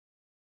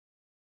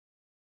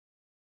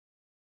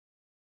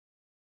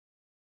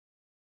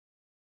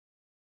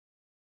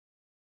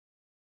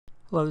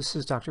Hello, this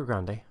is Dr.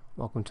 Grande.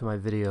 Welcome to my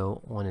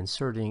video on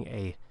inserting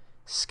a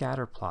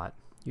scatter plot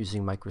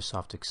using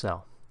Microsoft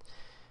Excel.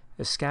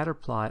 A scatter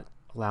plot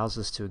allows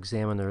us to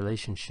examine the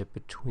relationship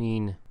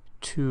between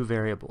two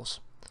variables.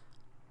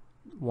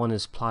 One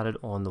is plotted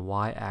on the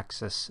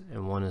y-axis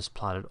and one is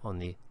plotted on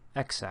the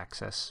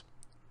x-axis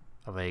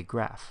of a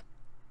graph.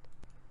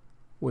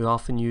 We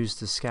often use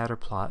the scatter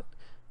plot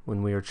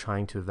when we are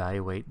trying to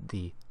evaluate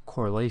the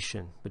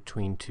correlation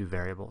between two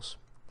variables.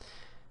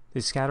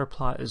 The scatter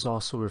plot is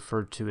also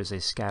referred to as a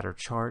scatter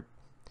chart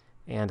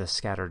and a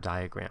scatter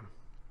diagram.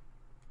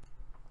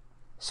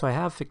 So I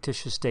have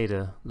fictitious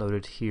data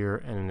loaded here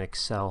in an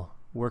Excel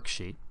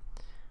worksheet.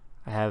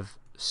 I have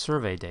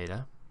survey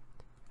data,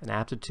 an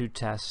aptitude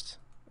test,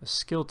 a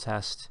skill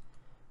test,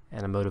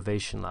 and a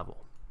motivation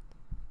level.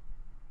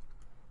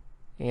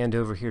 And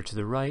over here to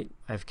the right,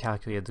 I've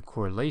calculated the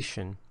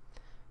correlation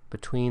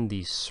between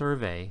the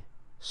survey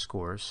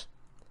scores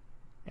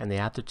and the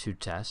aptitude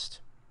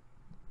test,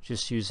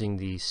 just using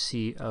the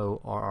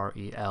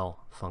CORREL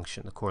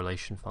function, the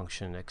correlation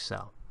function in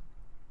Excel.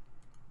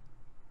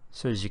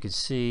 So as you can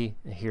see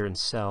here in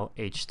cell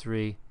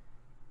H3,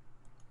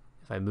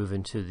 if I move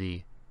into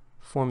the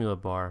formula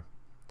bar,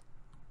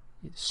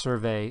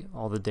 survey,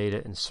 all the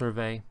data in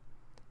survey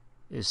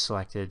is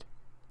selected,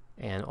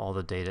 and all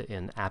the data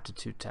in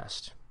aptitude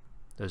test.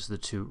 Those are the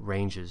two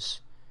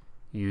ranges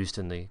used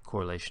in the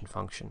correlation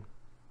function.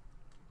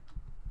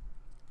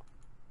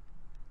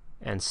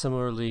 And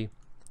similarly,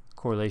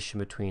 correlation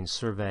between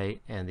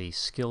survey and the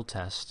skill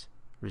test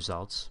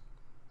results,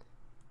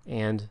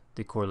 and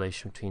the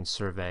correlation between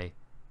survey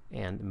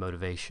and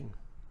motivation.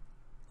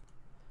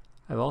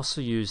 I've also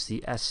used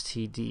the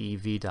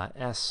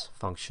STDEV.S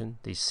function,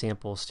 the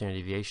sample standard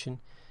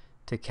deviation,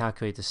 to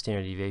calculate the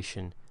standard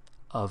deviation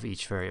of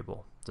each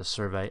variable, the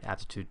survey,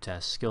 aptitude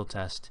test, skill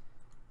test,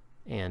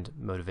 and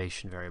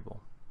motivation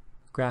variable.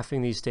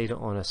 Graphing these data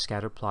on a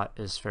scatter plot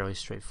is fairly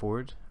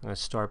straightforward. I'm going to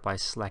start by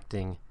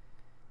selecting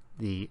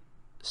the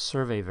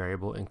survey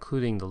variable,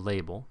 including the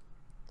label.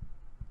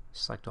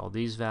 Select all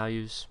these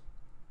values,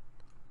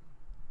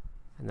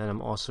 and then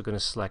I'm also going to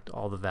select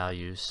all the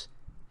values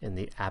in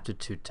the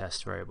aptitude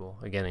test variable,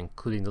 again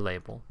including the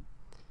label.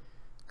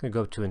 I'm going to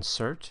go to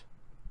Insert,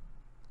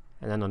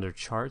 and then under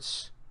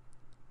Charts,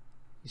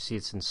 you see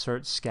it's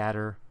Insert,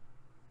 Scatter,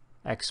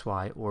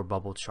 XY, or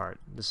Bubble Chart.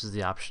 This is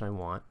the option I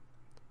want.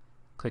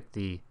 Click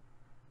the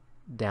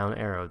down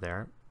arrow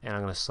there, and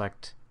I'm going to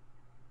select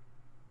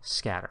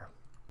Scatter.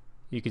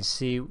 You can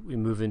see we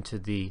move into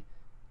the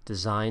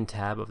Design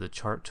tab of the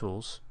Chart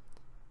Tools,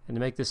 and to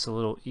make this a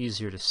little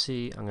easier to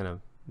see, I'm going to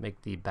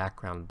make the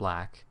background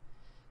black.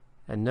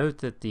 And note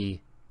that the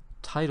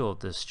title of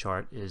this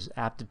chart is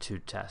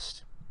Aptitude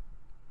Test.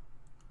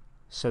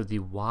 So the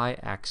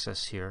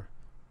y-axis here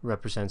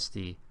represents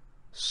the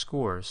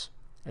scores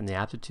in the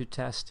aptitude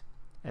test,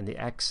 and the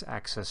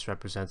x-axis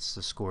represents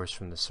the scores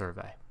from the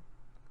survey.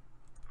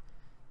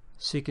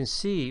 So you can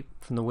see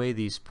from the way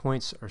these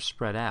points are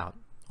spread out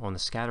on the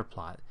scatter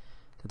plot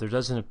that there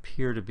doesn't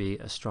appear to be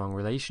a strong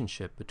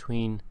relationship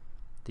between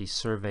the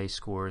survey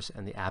scores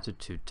and the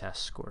aptitude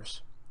test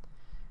scores.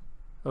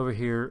 Over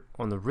here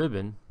on the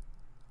ribbon,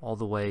 all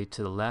the way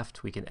to the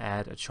left, we can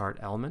add a chart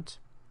element.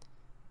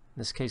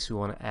 In this case, we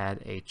want to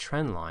add a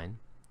trend line,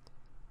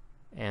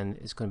 and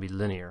it's going to be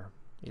linear,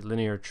 a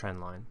linear trend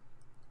line.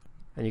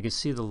 And you can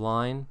see the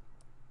line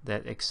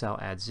that Excel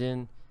adds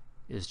in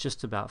is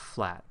just about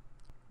flat.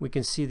 We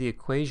can see the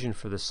equation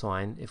for this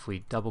line if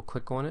we double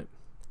click on it.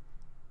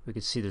 We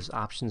can see there's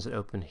options that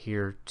open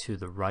here to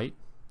the right,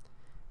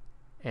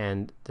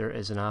 and there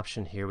is an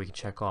option here we can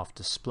check off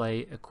Display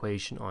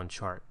Equation on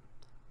Chart.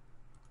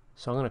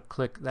 So I'm going to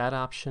click that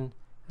option,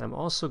 and I'm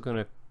also going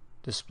to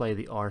display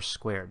the R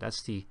squared.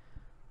 That's the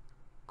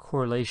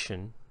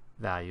correlation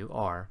value,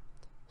 R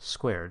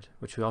squared,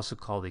 which we also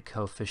call the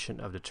coefficient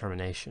of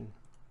determination.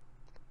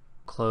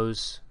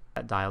 Close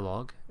that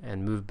dialog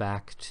and move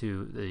back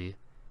to the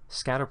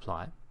scatter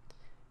plot.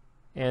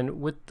 And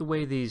with the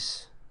way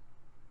these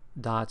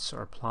dots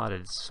are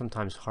plotted, it's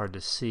sometimes hard to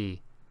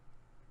see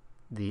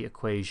the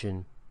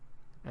equation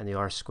and the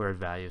R squared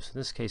values. In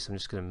this case, I'm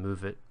just going to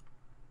move it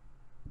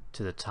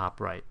to the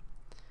top right.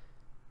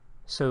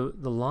 So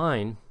the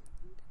line,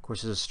 of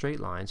course, is a straight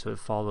line, so it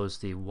follows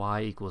the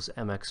y equals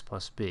mx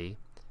plus b,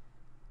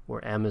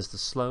 where m is the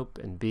slope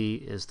and b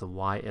is the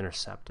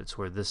y-intercept. It's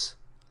where this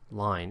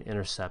line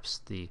intercepts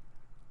the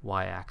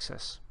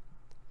y-axis.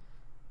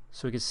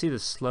 So we can see the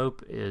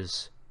slope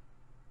is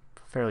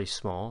fairly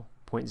small,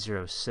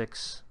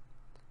 0.06.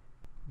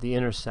 The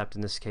intercept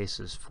in this case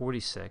is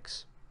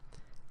 46,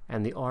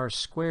 and the R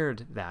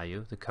squared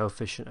value, the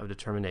coefficient of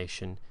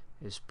determination,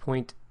 is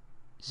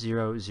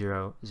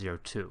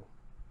 0.0002.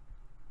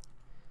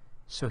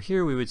 So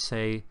here we would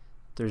say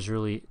there's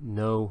really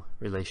no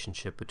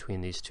relationship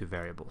between these two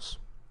variables.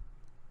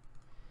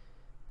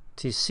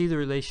 To see the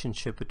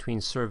relationship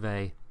between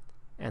survey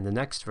and the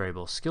next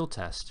variable, skill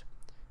test,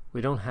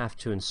 we don't have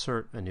to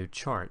insert a new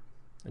chart,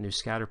 a new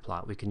scatter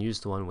plot. We can use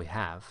the one we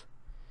have.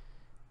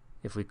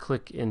 If we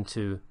click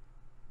into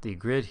the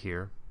grid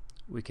here,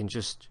 we can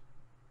just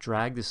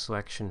drag the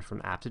selection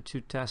from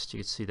aptitude test,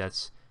 you can see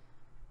that's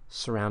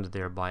surrounded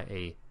there by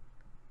a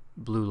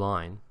blue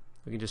line.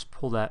 We can just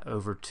pull that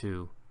over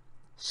to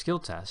skill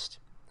test,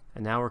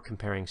 and now we're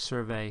comparing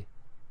survey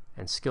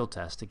and skill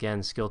test.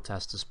 Again, skill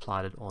test is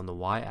plotted on the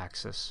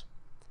y-axis,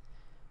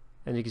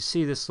 and you can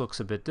see this looks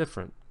a bit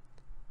different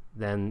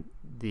than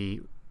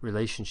the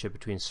relationship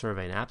between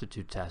survey and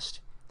aptitude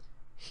test.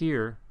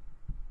 Here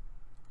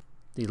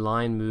the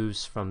line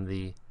moves from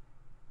the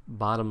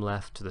bottom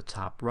left to the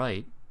top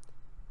right.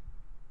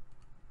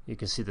 You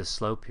can see the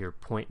slope here,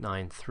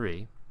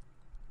 0.93,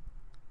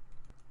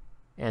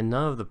 and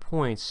none of the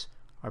points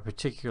are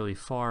particularly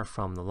far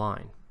from the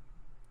line.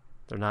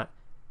 They're not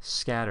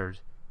scattered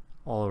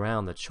all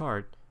around the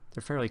chart,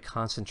 they're fairly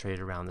concentrated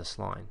around this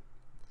line.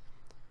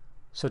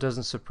 So it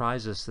doesn't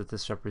surprise us that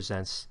this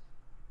represents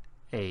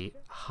a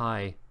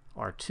high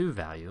R2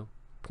 value,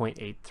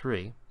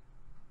 0.83,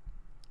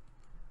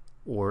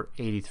 or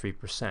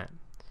 83%.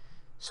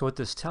 So what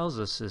this tells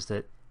us is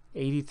that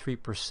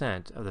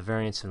 83% of the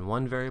variance in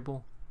one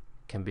variable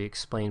can be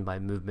explained by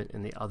movement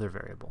in the other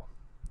variable.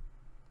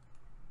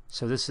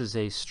 So this is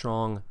a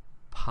strong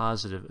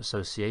positive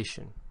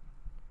association.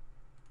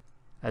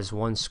 As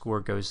one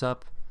score goes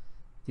up,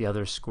 the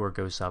other score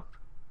goes up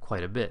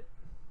quite a bit.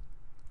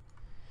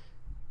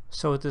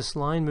 So with this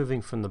line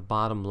moving from the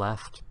bottom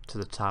left to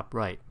the top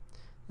right,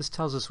 this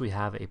tells us we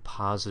have a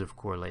positive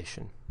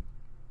correlation.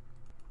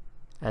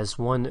 As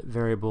one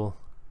variable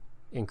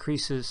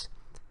increases,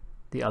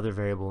 the other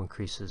variable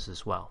increases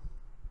as well.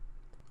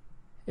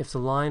 If the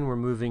line were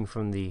moving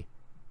from the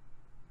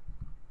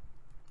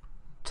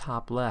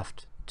top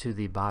left to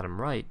the bottom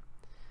right,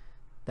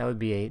 that would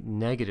be a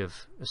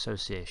negative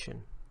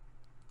association.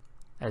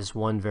 As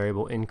one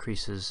variable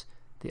increases,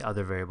 the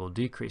other variable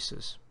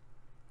decreases.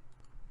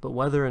 But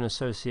whether an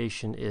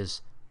association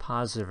is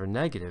positive or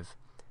negative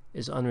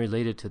is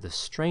unrelated to the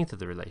strength of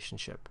the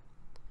relationship.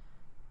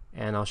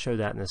 And I'll show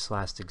that in this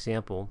last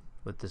example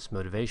with this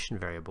motivation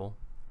variable.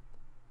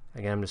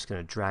 Again, I'm just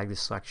going to drag the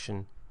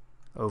selection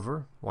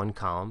over one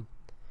column,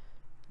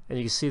 and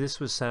you can see this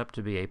was set up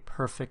to be a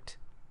perfect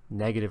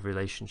negative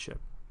relationship.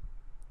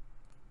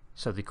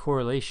 So the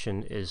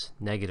correlation is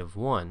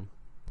 -1,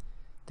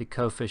 the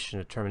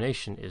coefficient of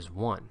determination is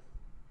 1.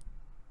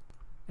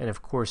 And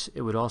of course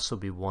it would also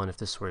be 1 if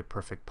this were a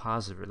perfect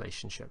positive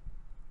relationship.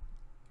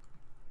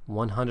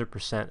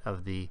 100%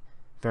 of the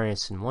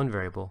variance in one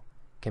variable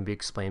can be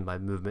explained by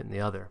movement in the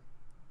other.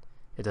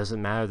 It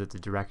doesn't matter that the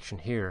direction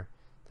here,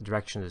 the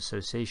direction of the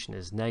association,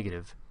 is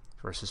negative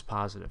versus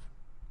positive.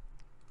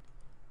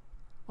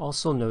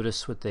 Also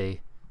notice with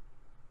a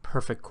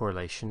perfect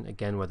correlation,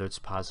 again whether it's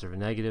positive or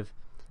negative,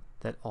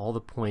 that all the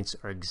points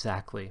are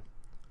exactly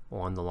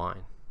on the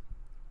line.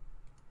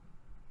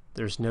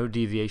 There's no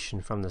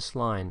deviation from this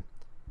line,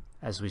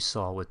 as we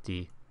saw with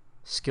the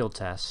skill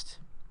test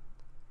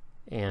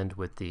and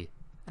with the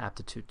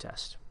aptitude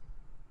test.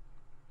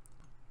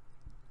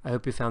 I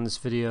hope you found this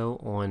video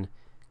on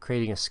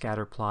creating a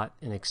scatter plot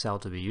in Excel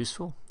to be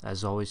useful.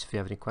 As always, if you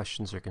have any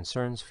questions or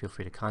concerns, feel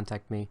free to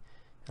contact me,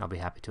 and I'll be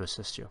happy to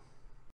assist you.